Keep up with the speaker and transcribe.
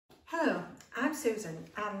Susan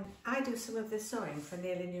and I do some of the sewing for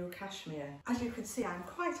Nearly New Cashmere. As you can see, I'm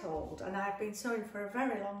quite old and I've been sewing for a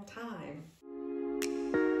very long time.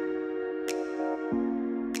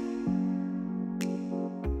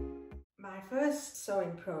 My first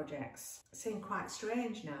sewing projects seem quite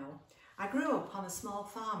strange now. I grew up on a small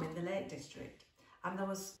farm in the Lake District and there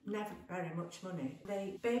was never very much money.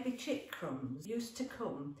 The baby chick crumbs used to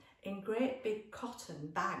come in great big cotton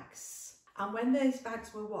bags. And when these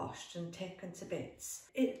bags were washed and taken to bits,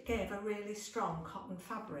 it gave a really strong cotton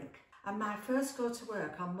fabric. And my first go to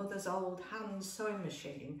work on Mother's old hand sewing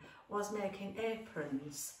machine was making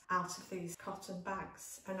aprons out of these cotton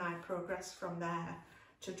bags. And I progressed from there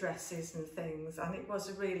to dresses and things. And it was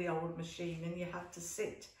a really old machine and you had to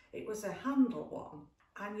sit. It was a handle one.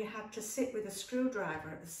 And you had to sit with a screwdriver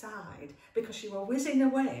at the side because you were whizzing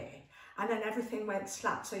away and then everything went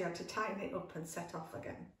slack, so you had to tighten it up and set off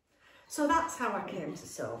again. So that's how I came to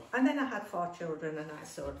sew. And then I had 4 children and I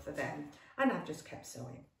sewed for them and I've just kept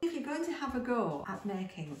sewing. If you're going to have a go at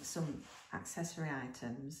making some accessory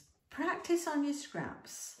items, practice on your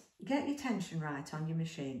scraps. Get your tension right on your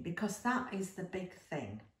machine because that is the big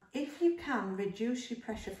thing. If you can reduce your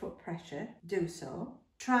pressure foot pressure, do so.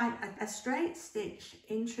 Try a straight stitch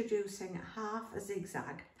introducing half a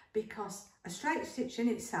zigzag because a straight stitch in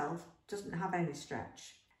itself doesn't have any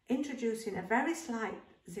stretch. Introducing a very slight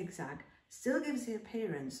zigzag still gives the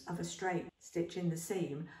appearance of a straight stitch in the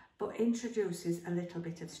seam but introduces a little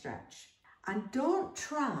bit of stretch. And don't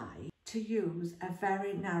try to use a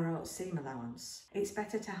very narrow seam allowance. It's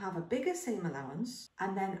better to have a bigger seam allowance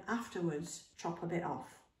and then afterwards chop a bit off.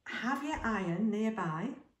 Have your iron nearby,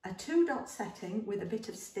 a 2-dot setting with a bit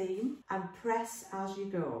of steam, and press as you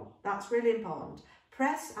go. That's really important.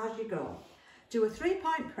 Press as you go. Do a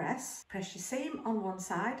 3-point press, press your seam on one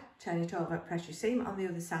side, turn it over, press your seam on the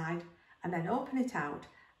other side, and then open it out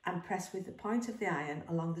and press with the point of the iron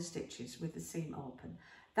along the stitches with the seam open.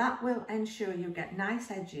 That will ensure you get nice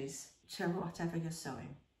edges to whatever you're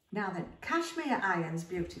sewing. Now then, cashmere irons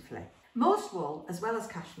beautifully. Most wool, as well as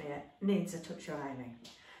cashmere, needs a touch of ironing.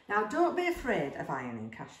 Now don't be afraid of ironing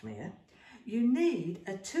cashmere. You need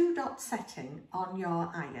a 2-dot setting on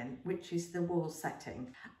your iron, which is the wool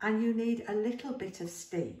setting, and you need a little bit of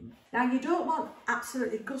steam. Now you don't want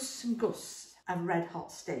absolutely gusts and gusts of red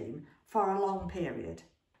hot steam for a long period,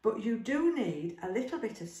 but you do need a little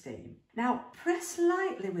bit of steam. Now press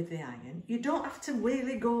lightly with the iron. You don't have to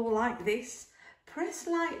really go like this. Press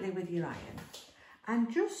lightly with your iron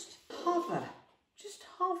and just hover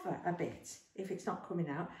a bit if it's not coming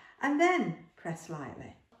out, and then press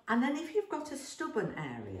lightly. And then if you've got a stubborn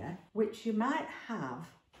area, which you might have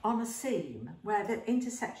on a seam where the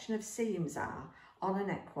intersection of seams are on a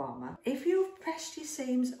neck warmer, if you've pressed your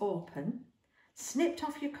seams open, snipped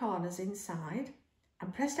off your corners inside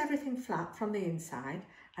and pressed everything flat from the inside,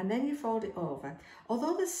 and then you fold it over,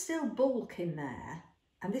 although there's still bulk in there,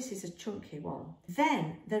 and this is a chunky one,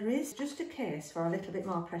 then there is just a case for a little bit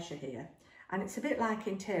more pressure here. And it's a bit like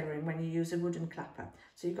in tailoring when you use a wooden clapper.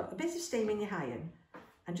 So you've got a bit of steam in your iron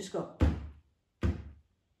and just go,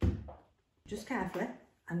 just carefully,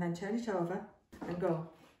 and then turn it over and go.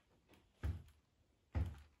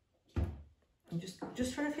 And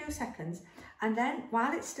just for a few seconds. And then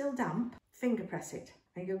while it's still damp, finger press it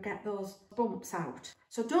and you'll get those bumps out.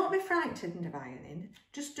 So don't be frightened of ironing,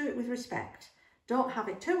 just do it with respect. Don't have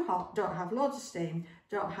it too hot, don't have loads of steam,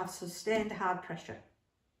 don't have sustained hard pressure.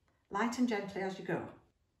 Light and gently as you go.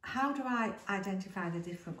 How do I identify the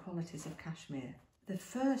different qualities of cashmere? The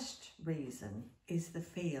first reason is the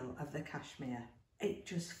feel of the cashmere. It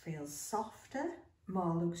just feels softer,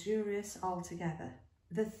 more luxurious altogether.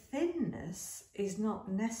 The thinness is not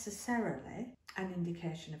necessarily an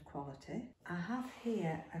indication of quality. I have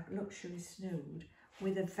here a luxury snood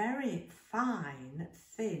with a very fine,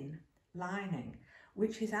 thin lining,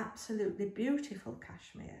 which is absolutely beautiful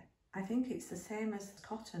cashmere. I think it's the same as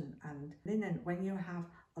cotton and linen. When you have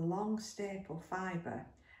a long staple fibre,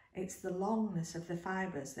 it's the longness of the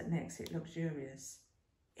fibres that makes it luxurious.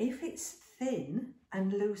 If it's thin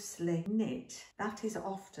and loosely knit, that is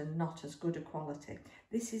often not as good a quality.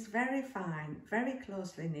 This is very fine, very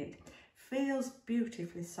closely knit, feels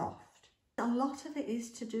beautifully soft. A lot of it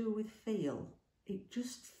is to do with feel. It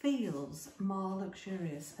just feels more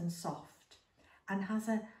luxurious and soft and has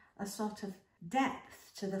a sort of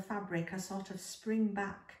depth to the fabric, a sort of spring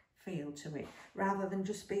back feel to it, rather than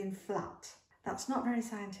just being flat. That's not very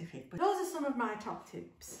scientific, but those are some of my top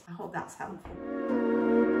tips. I hope that's helpful.